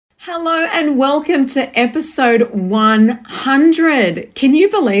Hello and welcome to episode 100. Can you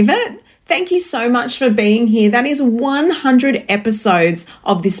believe it? Thank you so much for being here. That is 100 episodes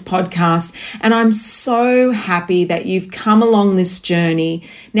of this podcast, and I'm so happy that you've come along this journey.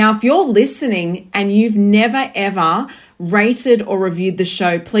 Now, if you're listening and you've never ever rated or reviewed the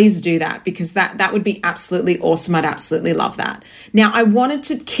show, please do that because that would be absolutely awesome. I'd absolutely love that. Now, I wanted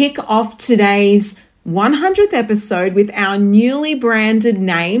to kick off today's 100th episode with our newly branded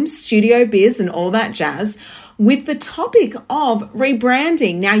name, Studio Biz and all that jazz, with the topic of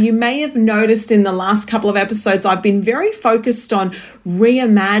rebranding. Now, you may have noticed in the last couple of episodes, I've been very focused on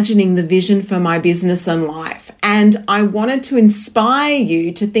reimagining the vision for my business and life. And I wanted to inspire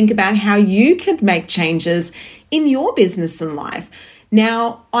you to think about how you could make changes in your business and life.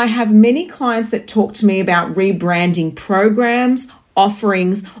 Now, I have many clients that talk to me about rebranding programs,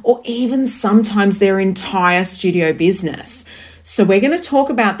 offerings, or even sometimes their entire studio business. So we're going to talk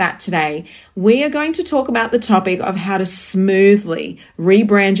about that today. We are going to talk about the topic of how to smoothly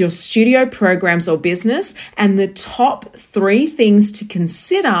rebrand your studio programs or business and the top 3 things to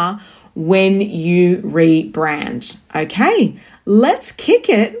consider when you rebrand. Okay, let's kick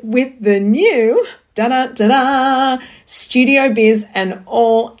it with the new Studio Biz and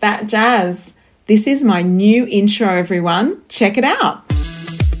all that jazz. This is my new intro, everyone. Check it out.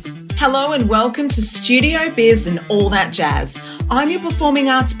 Hello and welcome to Studio Biz and all that jazz. I'm your performing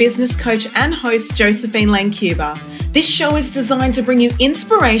arts business coach and host, Josephine Lancuba. This show is designed to bring you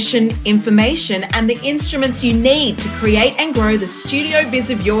inspiration, information, and the instruments you need to create and grow the studio biz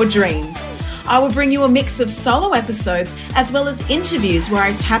of your dreams. I will bring you a mix of solo episodes as well as interviews where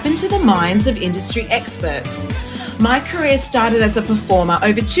I tap into the minds of industry experts. My career started as a performer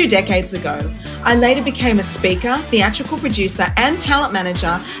over 2 decades ago. I later became a speaker, theatrical producer, and talent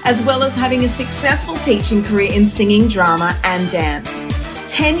manager, as well as having a successful teaching career in singing, drama, and dance.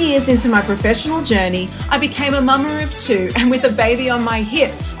 10 years into my professional journey, I became a mama of 2, and with a baby on my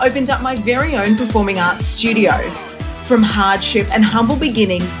hip, opened up my very own performing arts studio. From hardship and humble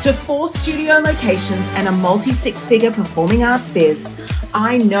beginnings to 4 studio locations and a multi-6-figure performing arts biz,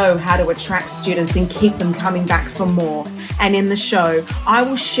 I know how to attract students and keep them coming back for more. And in the show, I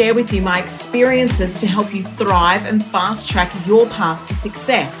will share with you my experiences to help you thrive and fast-track your path to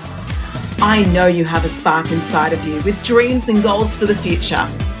success. I know you have a spark inside of you with dreams and goals for the future.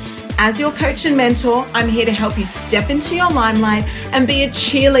 As your coach and mentor, I'm here to help you step into your limelight and be a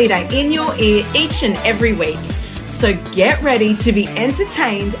cheerleader in your ear each and every week. So get ready to be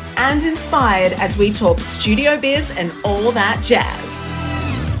entertained and inspired as we talk studio biz and all that jazz.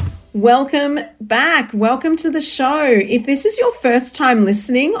 Welcome back. Welcome to the show. If this is your first time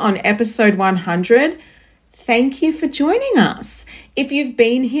listening on episode 100, thank you for joining us. If you've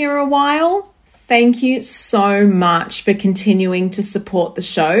been here a while, thank you so much for continuing to support the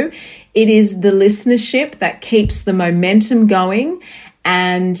show. It is the listenership that keeps the momentum going.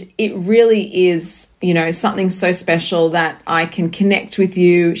 And it really is, something so special that I can connect with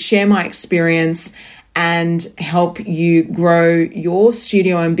you, share my experience, and help you grow your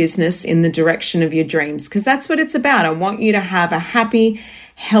studio and business in the direction of your dreams. Because that's what it's about. I want you to have a happy,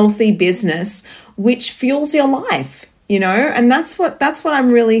 healthy business which fuels your life. And that's what I'm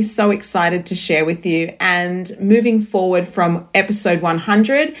really so excited to share with you. And moving forward from episode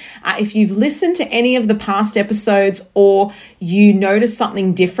 100, if you've listened to any of the past episodes or you notice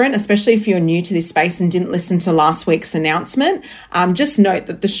something different, especially if you're new to this space and didn't listen to last week's announcement, just note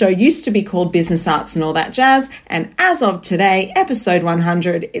that the show used to be called Business Arts and All That Jazz. And as of today, episode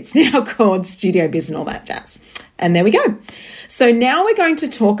 100, it's now called Studio Biz and All That Jazz. And there we go. So now we're going to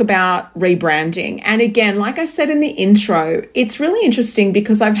talk about rebranding. And again, like I said in the intro, it's really interesting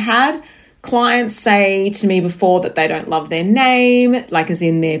because I've had clients say to me before that they don't love their name, like as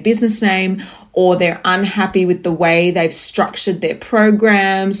in their business name, or they're unhappy with the way they've structured their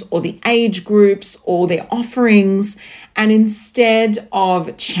programs or the age groups or their offerings. And instead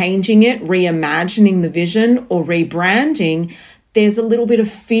of changing it, reimagining the vision or rebranding, there's a little bit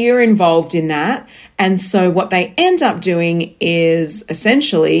of fear involved in that. And so what they end up doing is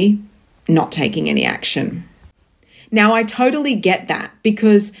essentially not taking any action. Now, I totally get that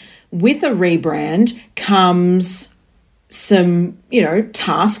because with a rebrand comes some,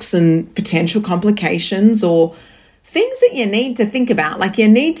 tasks and potential complications or things that you need to think about. Like you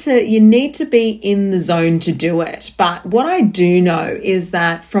need to be in the zone to do it. But what I do know is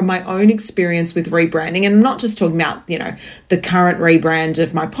that from my own experience with rebranding, and I'm not just talking about, the current rebrand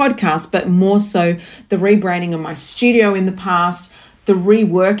of my podcast, but more so the rebranding of my studio in the past, the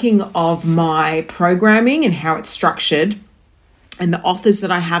reworking of my programming and how it's structured, and the offers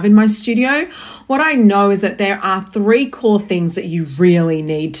that I have in my studio, what I know is that there are 3 core things that you really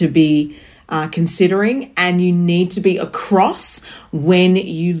need to be considering, and you need to be across when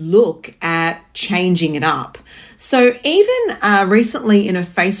you look at changing it up. So even recently in a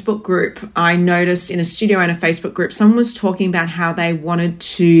Facebook group, I noticed in a studio and a Facebook group, someone was talking about how they wanted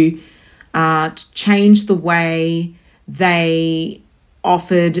to change the way they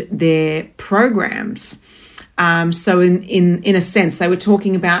offered their programs. So in a sense, they were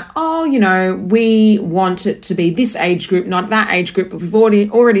talking about, we want it to be this age group, not that age group, but we've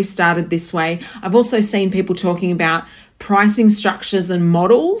already started this way. I've also seen people talking about pricing structures and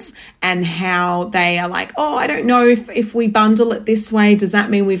models and how they are like, I don't know if we bundle it this way, does that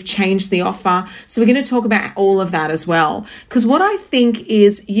mean we've changed the offer? So we're going to talk about all of that as well. Because what I think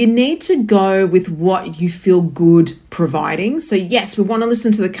is you need to go with what you feel good providing. So yes, we want to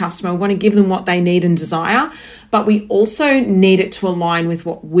listen to the customer, we want to give them what they need and desire, but we also need it to align with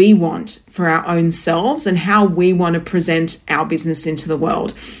what we want for our own selves and how we want to present our business into the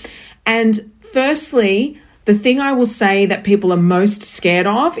world. And firstly, the thing I will say that people are most scared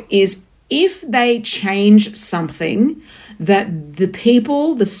of is if they change something that the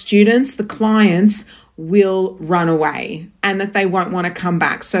people, the students, the clients will run away and that they won't want to come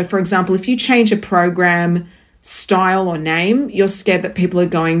back. So for example, if you change a program style or name, you're scared that people are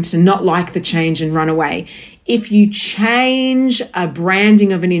going to not like the change and run away. If you change a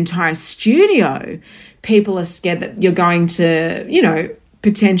branding of an entire studio, people are scared that you're going to,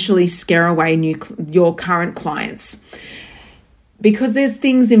 potentially scare away your current clients, because there's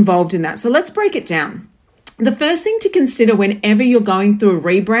things involved in that. So let's break it down. The first thing to consider whenever you're going through a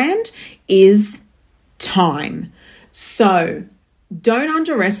rebrand is time. So don't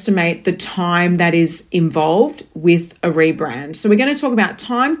underestimate the time that is involved with a rebrand. So we're going to talk about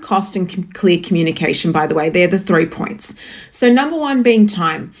time, cost, and clear communication, by the way. They're the 3 points. So number 1 being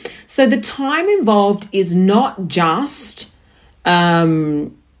time. So the time involved is not just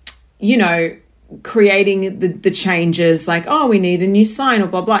creating the changes like, we need a new sign or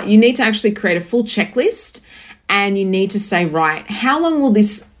blah, blah. You need to actually create a full checklist, and you need to say, right, how long will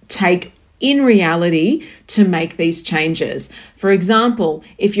this take in reality to make these changes? For example,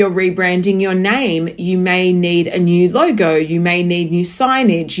 if you're rebranding your name, you may need a new logo, you may need new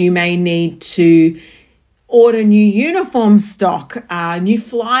signage, you may need to order new uniform stock, new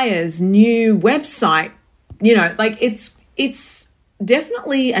flyers, new website. It's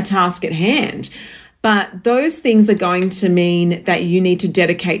definitely a task at hand, but those things are going to mean that you need to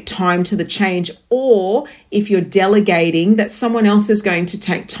dedicate time to the change, or if you're delegating, that someone else is going to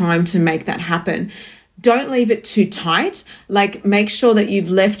take time to make that happen. Don't leave it too tight. Make sure that you've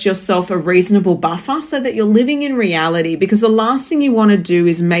left yourself a reasonable buffer so that you're living in reality, because the last thing you want to do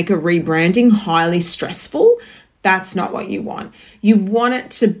is make a rebranding highly stressful. That's not what you want. You want it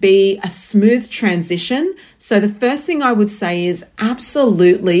to be a smooth transition. So the first thing I would say is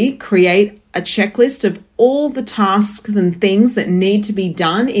absolutely create a checklist of all the tasks and things that need to be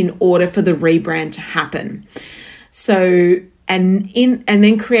done in order for the rebrand to happen. So, and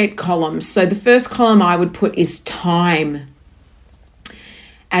then create columns. So the first column I would put is time.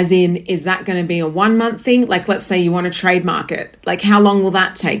 As in, is that going to be a 1 month thing? Let's say you want to trademark it. How long will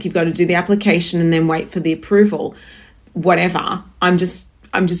that take? You've got to do the application and then wait for the approval. Whatever. I'm just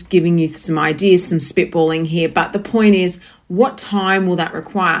giving you some ideas, some spitballing here. But the point is, what time will that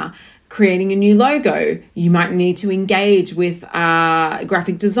require? Creating a new logo, you might need to engage with a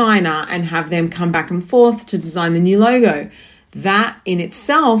graphic designer and have them come back and forth to design the new logo. That in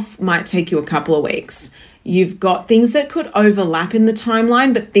itself might take you a couple of weeks. You've got things that could overlap in the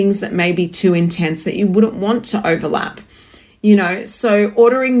timeline, but things that may be too intense that you wouldn't want to overlap. So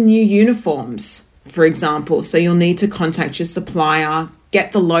ordering new uniforms, for example. So you'll need to contact your supplier,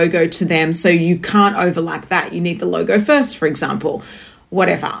 get the logo to them. So you can't overlap that. You need the logo first, for example,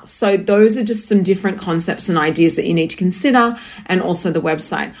 whatever. So those are just some different concepts and ideas that you need to consider, and also the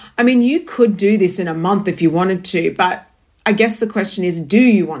website. You could do this in a month if you wanted to, but I guess the question is, do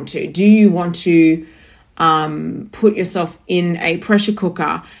you want to? Do you want to put yourself in a pressure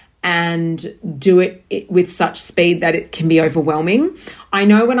cooker and do it with such speed that it can be overwhelming? I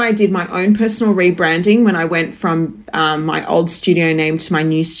know when I did my own personal rebranding, when I went from my old studio name to my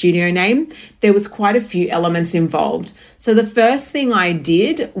new studio name, there was quite a few elements involved. So the first thing I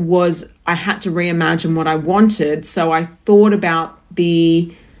did was I had to reimagine what I wanted. So I thought about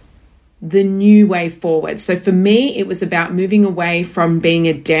the new way forward. So for me, it was about moving away from being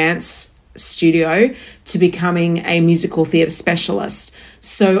a dance studio to becoming a musical theatre specialist.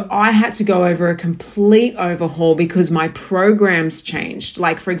 So I had to go over a complete overhaul because my programs changed.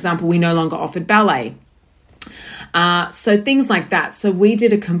 For example, we no longer offered ballet. So things like that. So we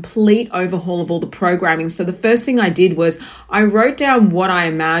did a complete overhaul of all the programming. So the first thing I did was I wrote down what I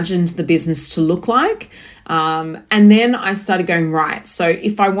imagined the business to look like. And then I started going, right, so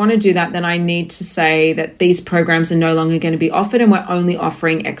if I want to do that, then I need to say that these programs are no longer going to be offered and we're only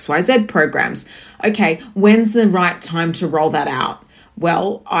offering XYZ programs. Okay, when's the right time to roll that out?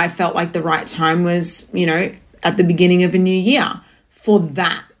 Well, I felt like the right time was, at the beginning of a new year for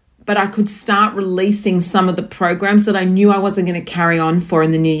that. But I could start releasing some of the programs that I knew I wasn't going to carry on for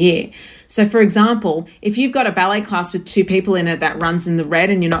in the new year. So for example, if you've got a ballet class with 2 people in it that runs in the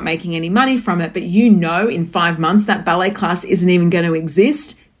red and you're not making any money from it, but in 5 months that ballet class isn't even going to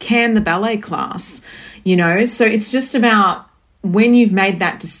exist, can the ballet class, So it's just about when you've made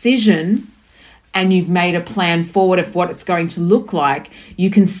that decision and you've made a plan forward of what it's going to look like, you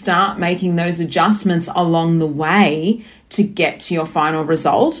can start making those adjustments along the way to get to your final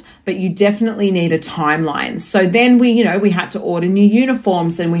result, but you definitely need a timeline. So then we had to order new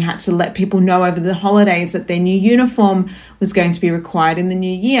uniforms and we had to let people know over the holidays that their new uniform was going to be required in the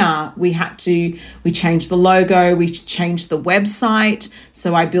new year. We changed the logo, we changed the website.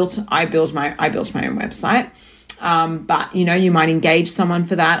 So I built my own website. But you might engage someone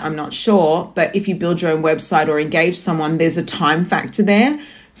for that. I'm not sure. But if you build your own website or engage someone, there's a time factor there.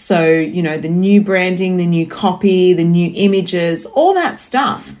 So, the new branding, the new copy, the new images, all that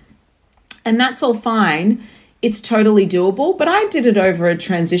stuff. And that's all fine. It's totally doable, but I did it over a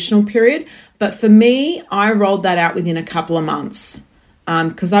transitional period. But for me, I rolled that out within a couple of months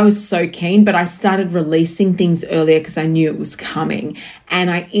because I was so keen, but I started releasing things earlier because I knew it was coming. And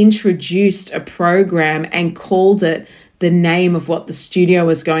I introduced a program and called it the name of what the studio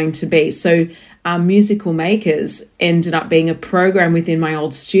was going to be. So Musical Makers ended up being a program within my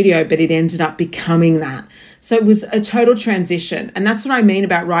old studio, but it ended up becoming that. So it was a total transition. And that's what I mean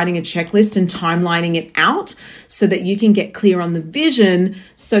about writing a checklist and timelining it out so that you can get clear on the vision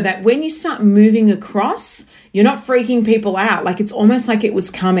so that when you start moving across, you're not freaking people out. Like it's almost like it was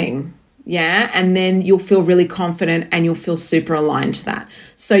coming. Yeah. And then you'll feel really confident and you'll feel super aligned to that.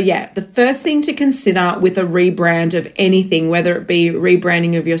 So yeah, the first thing to consider with a rebrand of anything, whether it be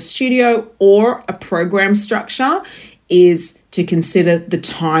rebranding of your studio or a program structure, is to consider the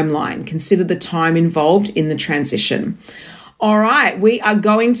timeline, consider the time involved in the transition. All right, we are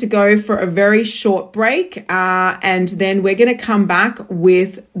going to go for a very short break and then we're going to come back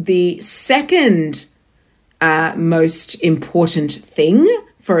with the second most important thing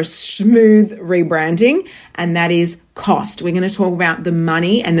for a smooth rebranding, and that is cost. We're going to talk about the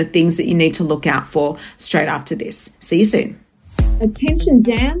money and the things that you need to look out for straight after this. See you soon. Attention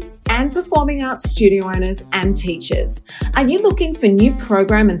dance and performing arts studio owners and teachers. Are you looking for new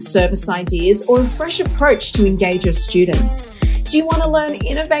program and service ideas or a fresh approach to engage your students? Do you want to learn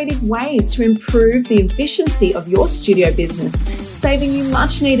innovative ways to improve the efficiency of your studio business, saving you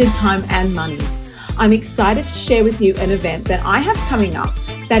much needed time and money? I'm excited to share with you an event that I have coming up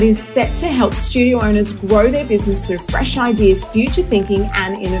that is set to help studio owners grow their business through fresh ideas, future thinking,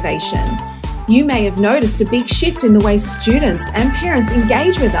 and innovation. You may have noticed a big shift in the way students and parents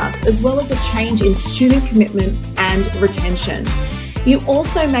engage with us, as well as a change in student commitment and retention. You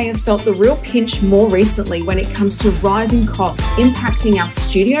also may have felt the real pinch more recently when it comes to rising costs impacting our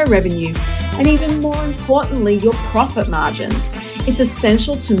studio revenue and, even more importantly, your profit margins. It's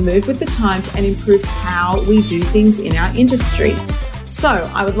essential to move with the times and improve how we do things in our industry. So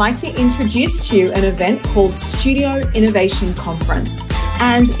I would like to introduce to you an event called Studio Innovation Conference,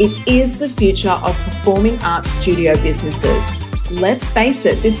 and it is the future of performing arts studio businesses. Let's face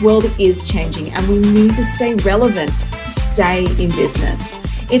it, this world is changing and we need to stay relevant to stay in business.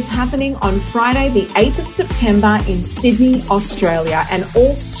 It's happening on Friday, the 8th of September in Sydney, Australia, and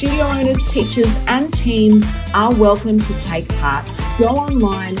all studio owners, teachers, and team are welcome to take part. Go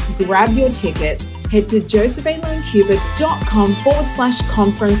online, grab your tickets, head to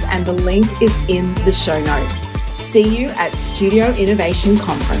josephinelancuba.com/conference, and the link is in the show notes. See you at Studio Innovation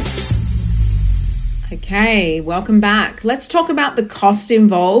Conference. Okay, welcome back. Let's talk about the cost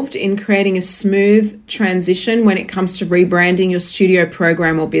involved in creating a smooth transition when it comes to rebranding your studio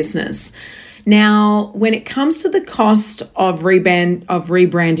program or business. Now, when it comes to the cost of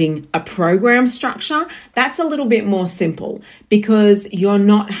rebranding a program structure, that's a little bit more simple because you're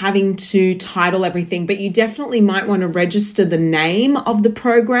not having to title everything, but you definitely might want to register the name of the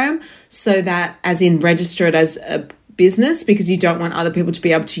program so that, as in register it as a business, because you don't want other people to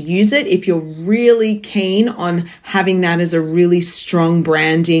be able to use it if you're really keen on having that as a really strong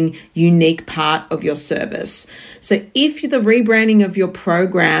branding, unique part of your service. So if the rebranding of your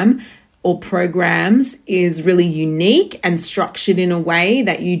program or programs is really unique and structured in a way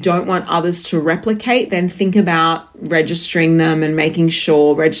that you don't want others to replicate, then think about registering them and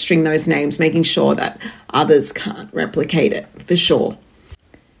registering those names, making sure that others can't replicate it for sure.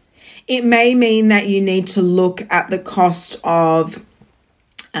 It may mean that you need to look at the cost of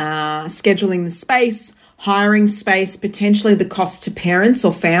scheduling the space, hiring space, potentially the cost to parents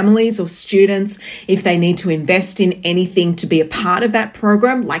or families or students if they need to invest in anything to be a part of that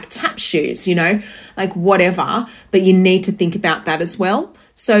program, like tap shoes, like whatever, but you need to think about that as well.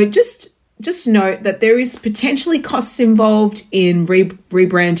 So just note that there is potentially costs involved in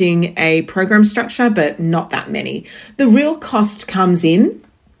rebranding a program structure, but not that many. The real cost comes in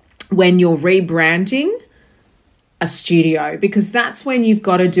when you're rebranding a studio, because that's when you've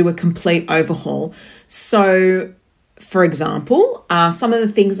got to do a complete overhaul. So, for example, some of the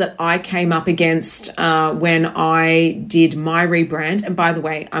things that I came up against when I did my rebrand, and by the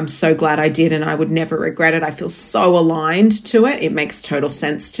way, I'm so glad I did and I would never regret it. I feel so aligned to it. It makes total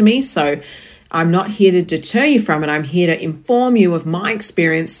sense to me. So I'm not here to deter you from it. I'm here to inform you of my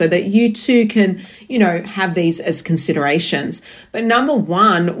experience so that you too can, have these as considerations. But number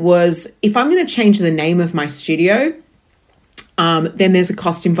one was, if I'm going to change the name of my studio, then there's a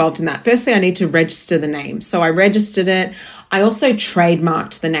cost involved in that. Firstly, I need to register the name. So I registered it. I also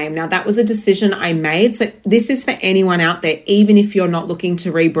trademarked the name. Now, that was a decision I made. So this is for anyone out there, even if you're not looking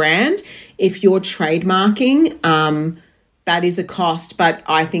to rebrand, if you're trademarking, that is a cost, but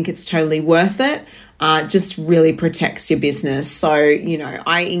I think it's totally worth it. Just really protects your business. So,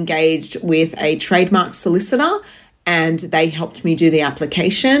 I engaged with a trademark solicitor and they helped me do the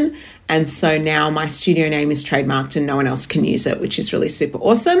application. And so now my studio name is trademarked and no one else can use it, which is really super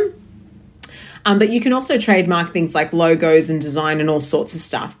awesome. But you can also trademark things like logos and design and all sorts of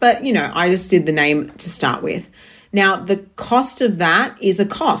stuff. But, I just did the name to start with. Now, the cost of that is a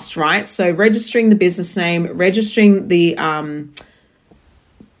cost, right? So registering the business name, registering the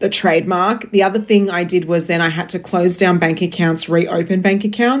trademark. The other thing I did was then I had to close down bank accounts, reopen bank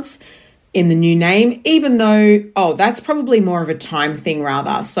accounts in the new name, even though, that's probably more of a time thing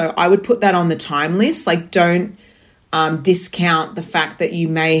rather. So I would put that on the time list. Like, don't discount the fact that you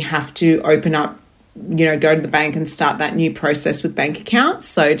may have to open up, go to the bank and start that new process with bank accounts.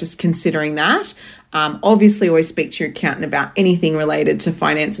 So just considering that. Obviously, always speak to your accountant about anything related to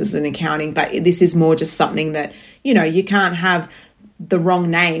finances and accounting, but this is more just something that, you can't have the wrong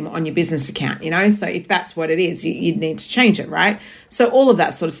name on your business account, So if that's what it is, you'd need to change it, right? So all of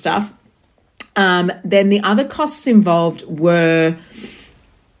that sort of stuff. Then the other costs involved were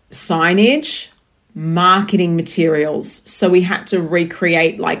signage, marketing materials. So we had to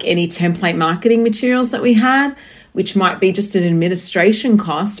recreate like any template marketing materials that we had, which might be just an administration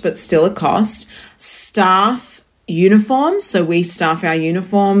cost, but still a cost. Staff uniforms. So we staff our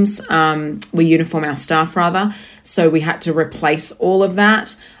uniforms. We uniform our staff rather. So we had to replace all of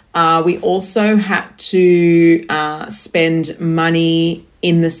that. We also had to spend money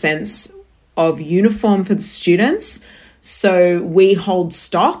in the sense of uniform for the students. So we hold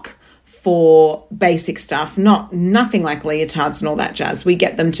stock for basic stuff, nothing like leotards and all that jazz. We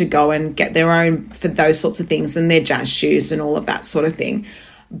get them to go and get their own for those sorts of things and their jazz shoes and all of that sort of thing.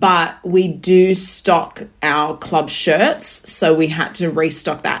 But we do stock our club shirts, so we had to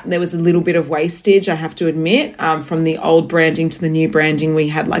restock that. There was a little bit of wastage, I have to admit, from the old branding to the new branding. We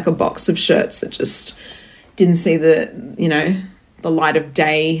had like a box of shirts that just didn't see the light of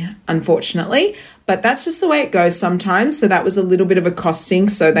day, unfortunately. But that's just the way it goes sometimes. So that was a little bit of a cost sink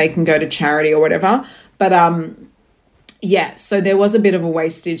so they can go to charity or whatever. But so there was a bit of a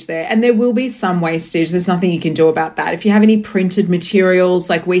wastage there. And there will be some wastage. There's nothing you can do about that. If you have any printed materials,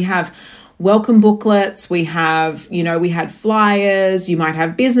 like we have welcome booklets, we have, we had flyers, you might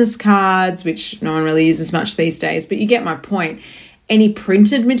have business cards, which no one really uses much these days, but you get my point. Any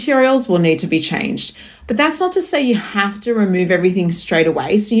printed materials will need to be changed. But that's not to say you have to remove everything straight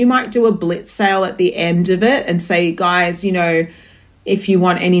away. So you might do a blitz sale at the end of it and say, guys, if you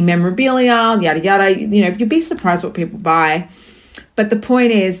want any memorabilia, yada, yada, you'd be surprised what people buy. But the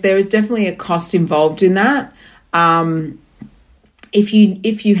point is there is definitely a cost involved in that. If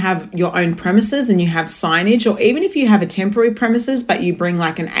you have your own premises and you have signage, or even if you have a temporary premises, but you bring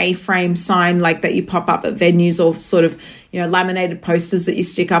like an A-frame sign like that you pop up at venues, or sort of, laminated posters that you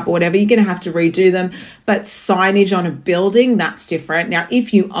stick up or whatever, you're going to have to redo them. But signage on a building, that's different. Now,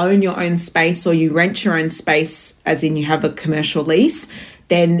 if you own your own space or you rent your own space, as in you have a commercial lease,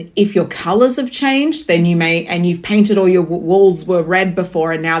 then if your colors have changed, then you may, and you've painted all your walls were red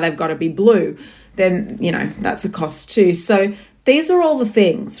before and now they've got to be blue, then, that's a cost too. So these are all the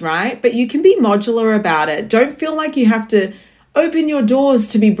things, right? But you can be modular about it. Don't feel like you have to open your doors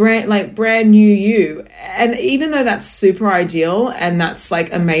to be brand new you. And even though that's super ideal and that's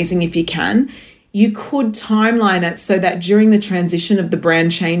like amazing if you can, you could timeline it so that during the transition of the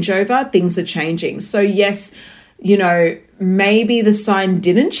brand changeover, things are changing. So yes, maybe the sign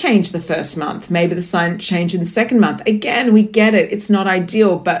didn't change the first month. Maybe the sign changed in the second month. Again, we get it. It's not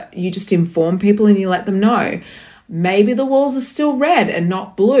ideal, but you just inform people and you let them know. Maybe the walls are still red and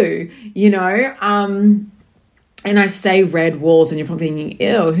not blue, and I say red walls and you're probably thinking,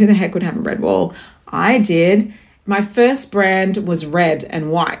 ew, who the heck would have a red wall? I did. My first brand was red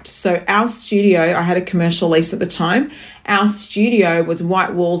and white. So our studio, I had a commercial lease at the time. Our studio was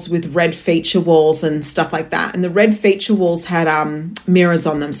white walls with red feature walls and stuff like that. And the red feature walls had mirrors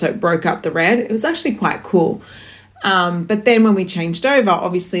on them, so it broke up the red. It was actually quite cool. But then when we changed over,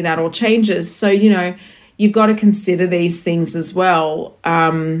 obviously that all changes. So, you've got to consider these things as well.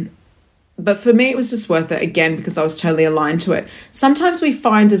 But for me, it was just worth it, again, because I was totally aligned to it. Sometimes we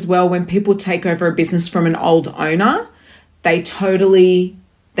find as well when people take over a business from an old owner, they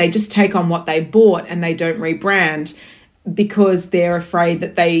just take on what they bought and they don't rebrand because they're afraid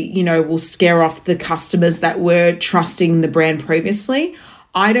that they, will scare off the customers that were trusting the brand previously.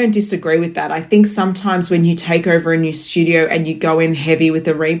 I don't disagree with that. I think sometimes when you take over a new studio and you go in heavy with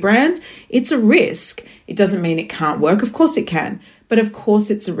a rebrand, it's a risk. It doesn't mean it can't work. Of course it can, but of course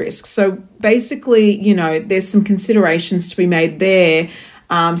it's a risk. So basically, there's some considerations to be made there.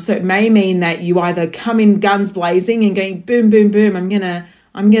 So it may mean that you either come in guns blazing and going boom, boom, boom, I'm gonna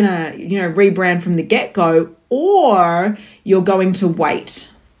rebrand from the get-go, or you're going to wait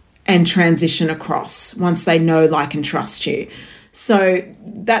and transition across once they know, like, and trust you. So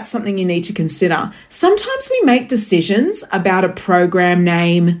that's something you need to consider. Sometimes we make decisions about a program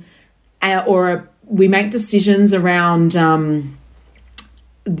name we make decisions around, the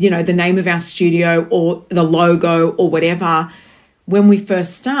name of our studio or the logo or whatever when we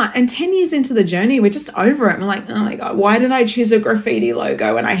first start. And 10 years into the journey, we're just over it. We're like, oh my God, why did I choose a graffiti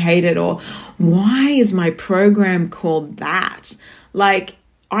logo and I hate it? Or why is my program called that? Like,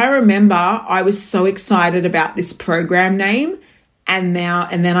 I remember I was so excited about this program name and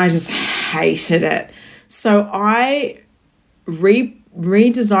then I just hated it. So I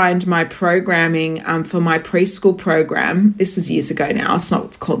redesigned my programming for my preschool program. This was years ago now. It's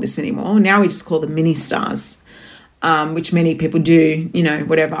not called this anymore. Now we just call them mini stars, which many people do,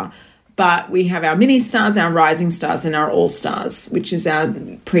 whatever. But we have our mini stars, our rising stars, and our all stars, which is our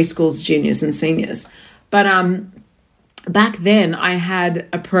preschools, juniors, and seniors. But back then I had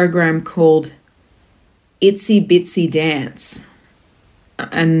a program called Itsy Bitsy Dance.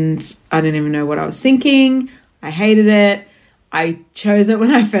 And I didn't even know what I was thinking. I hated it. I chose it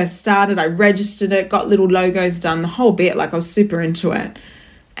when I first started. I registered it, got little logos done, the whole bit. Like, I was super into it.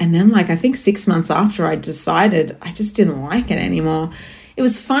 And then, I think 6 months after I decided, I just didn't like it anymore. It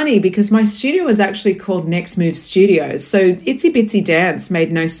was funny because my studio was actually called Next Move Studios. So Itsy Bitsy Dance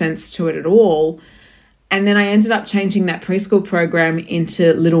made no sense to it at all. And then I ended up changing that preschool program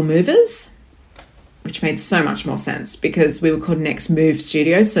into Little Movers, which made so much more sense because we were called Next Move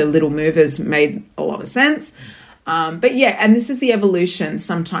Studios. So Little Movers made a lot of sense. But yeah, and this is the evolution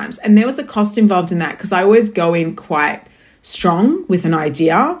sometimes. And there was a cost involved in that because I always go in quite strong with an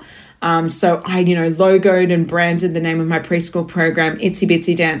idea. So I, logoed and branded the name of my preschool program, Itsy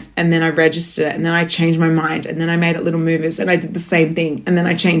Bitsy Dance, and then I registered it, and then I changed my mind, and then I made it Little Movers, and I did the same thing, and then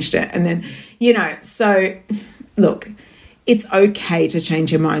I changed it, and then, so look, it's okay to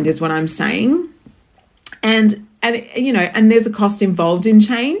change your mind is what I'm saying. And there's a cost involved in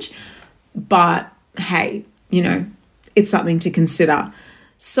change, but hey, it's something to consider.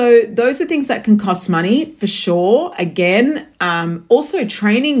 So those are things that can cost money for sure. Again, also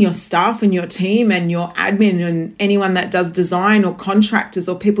training your staff and your team and your admin and anyone that does design or contractors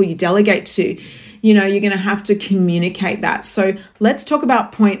or people you delegate to, you're going to have to communicate that. So let's talk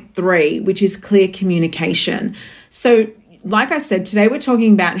about point 3, which is clear communication. So like I said, today we're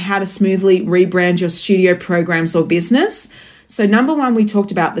talking about how to smoothly rebrand your studio programs or business. So number 1, we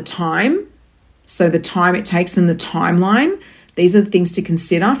talked about the time. So the time it takes and the timeline. These are the things to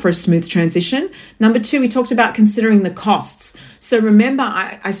consider for a smooth transition. Number 2, we talked about considering the costs. So remember,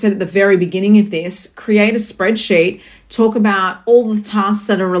 I said at the very beginning of this, create a spreadsheet, talk about all the tasks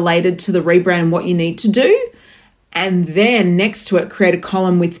that are related to the rebrand and what you need to do. And then next to it, create a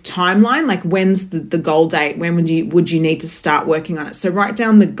column with timeline, like when's the goal date? When would you need to start working on it? So write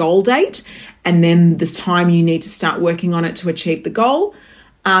down the goal date and then the time you need to start working on it to achieve the goal.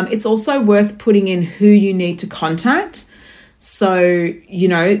 It's also worth putting in who you need to contact. So,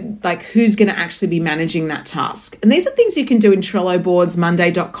 who's going to actually be managing that task. And these are things you can do in Trello boards,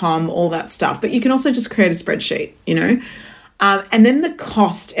 Monday.com, all that stuff. But you can also just create a spreadsheet, And then the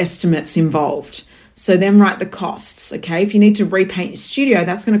cost estimates involved. So then write the costs, okay? If you need to repaint your studio,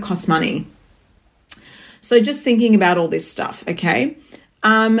 that's going to cost money. So just thinking about all this stuff, okay?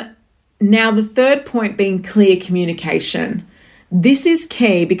 Now the third point being clear communication. This is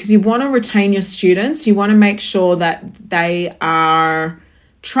key because you want to retain your students. You want to make sure that they are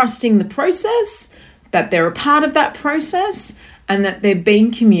trusting the process, that they're a part of that process, and that they're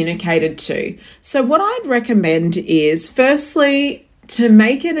being communicated to. So what I'd recommend is, firstly, to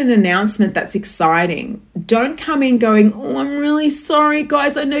make it an announcement that's exciting. Don't come in going, oh, I'm really sorry,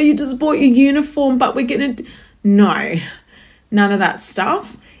 guys. I know you just bought your uniform, but we're going to... No, none of that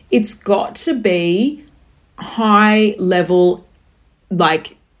stuff. It's got to be high level,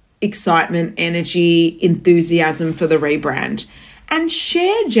 like excitement, energy, enthusiasm for the rebrand. And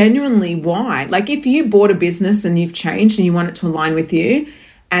share genuinely why. Like if you bought a business and you've changed and you want it to align with you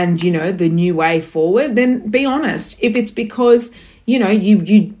and, you know, the new way forward, then be honest. If it's because, you know,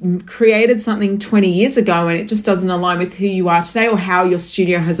 you created something 20 years ago and it just doesn't align with who you are today or how your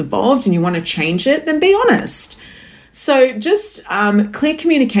studio has evolved and you want to change it, then be honest. So just clear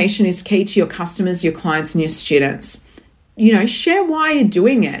communication is key to your customers, your clients, and your students. You know, share why you're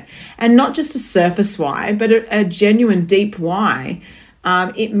doing it, and not just a surface why, but a genuine deep why.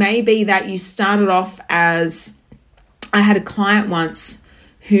 It may be that you started off as, I had a client once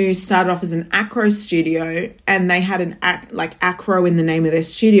who started off as an acro studio and they had an acro in the name of their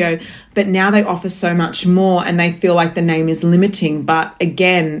studio, but now they offer so much more and they feel like the name is limiting. But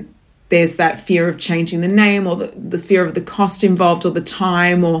again, there's that fear of changing the name or the fear of the cost involved or the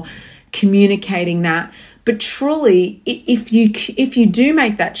time or communicating that. But truly, if you do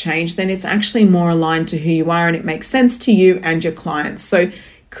make that change, then it's actually more aligned to who you are and it makes sense to you and your clients. So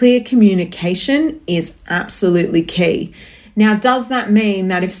clear communication is absolutely key. Now, does that mean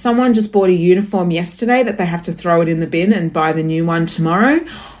that if someone just bought a uniform yesterday that they have to throw it in the bin and buy the new one tomorrow?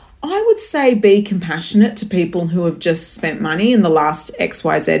 I would say be compassionate to people who have just spent money in the last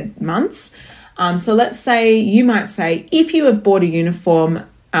XYZ months. So let's say, you might say, if you have bought a uniform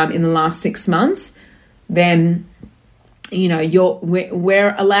in the last 6 months, then, you know,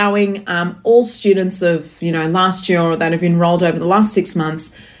 we're allowing all students of, you know, last year or that have enrolled over the last 6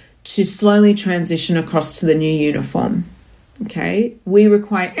 months to slowly transition across to the new uniform. Okay, we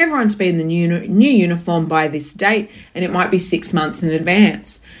require everyone to be in the new uniform by this date, and it might be 6 months in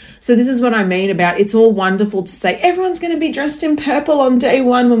advance. So this is what I mean about it's all wonderful to say everyone's going to be dressed in purple on day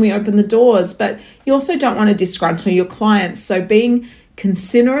one when we open the doors, but you also don't want to disgruntle your clients. So being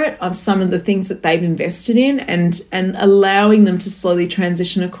considerate of some of the things that they've invested in and allowing them to slowly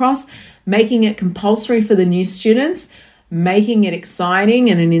transition across, making it compulsory for the new students, making it exciting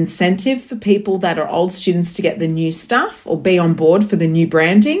and an incentive for people that are old students to get the new stuff or be on board for the new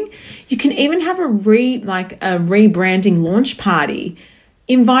branding. You can even have a rebranding launch party,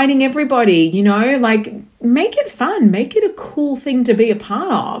 inviting everybody, you know, like make it fun, make it a cool thing to be a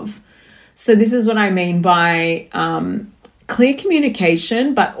part of. So this is what I mean by clear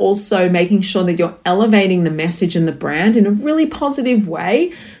communication, but also making sure that you're elevating the message and the brand in a really positive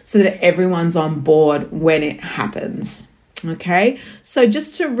way so that everyone's on board when it happens. Okay, so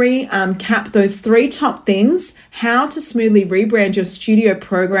just to recap those 3 top things, how to smoothly rebrand your studio,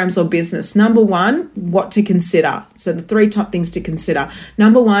 programs, or business. Number 1, what to consider. So the 3 top things to consider.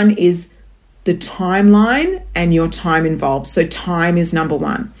 Number 1 is the timeline and your time involved. So time is number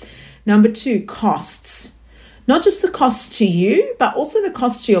 1. Number 2, costs. Not just the cost to you, but also the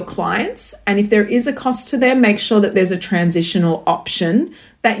cost to your clients. And if there is a cost to them, make sure that there's a transitional option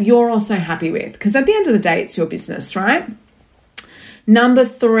that you're also happy with. Because at the end of the day, it's your business, right? Number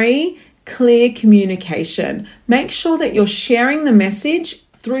 3, clear communication. Make sure that you're sharing the message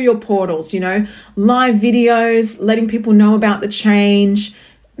through your portals, you know, live videos, letting people know about the change,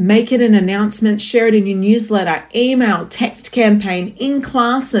 make it an announcement, share it in your newsletter, email, text campaign, in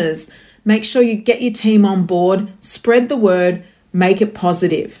classes. Make sure you get your team on board, spread the word, make it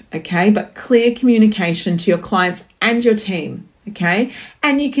positive, okay? But clear communication to your clients and your team, okay?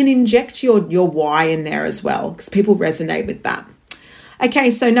 And you can inject your why in there as well because people resonate with that.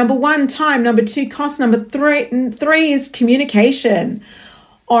 Okay, so number 1, time. Number 2, cost. Number 3 is communication.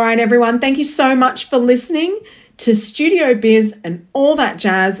 All right, everyone, thank you so much for listening to Studio Biz and all that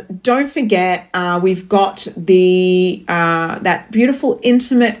jazz. Don't forget, we've got the that beautiful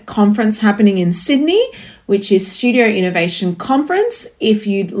intimate conference happening in Sydney, which is Studio Innovation Conference. If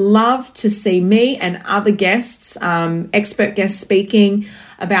you'd love to see me and other guests, expert guests speaking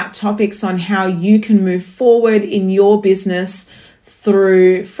about topics on how you can move forward in your business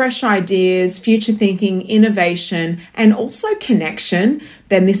through fresh ideas, future thinking, innovation, and also connection,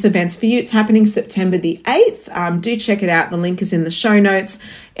 then this event's for you. It's happening September the 8th. Do check it out. The link is in the show notes.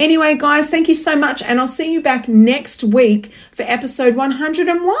 Anyway, guys, thank you so much. And I'll see you back next week for episode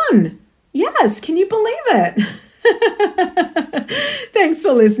 101. Yes, can you believe it? Thanks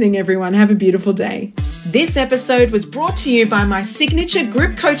for listening, everyone. Have a beautiful day. This episode was brought to you by my signature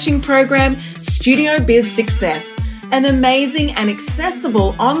group coaching program, Studio Biz Success, an amazing and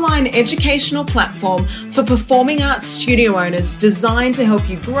accessible online educational platform for performing arts studio owners designed to help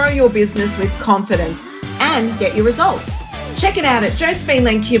you grow your business with confidence and get your results. Check it out at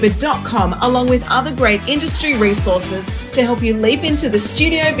josephinelancuba.com along with other great industry resources to help you leap into the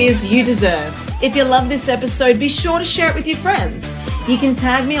studio biz you deserve. If you love this episode, be sure to share it with your friends. You can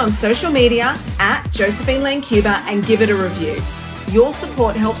tag me on social media at josephinelancuba and give it a review. Your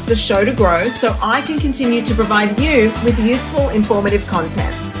support helps the show to grow so I can continue to provide you with useful, informative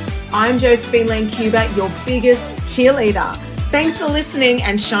content. I'm Josephine Lancuba, your biggest cheerleader. Thanks for listening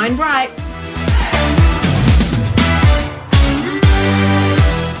and shine bright.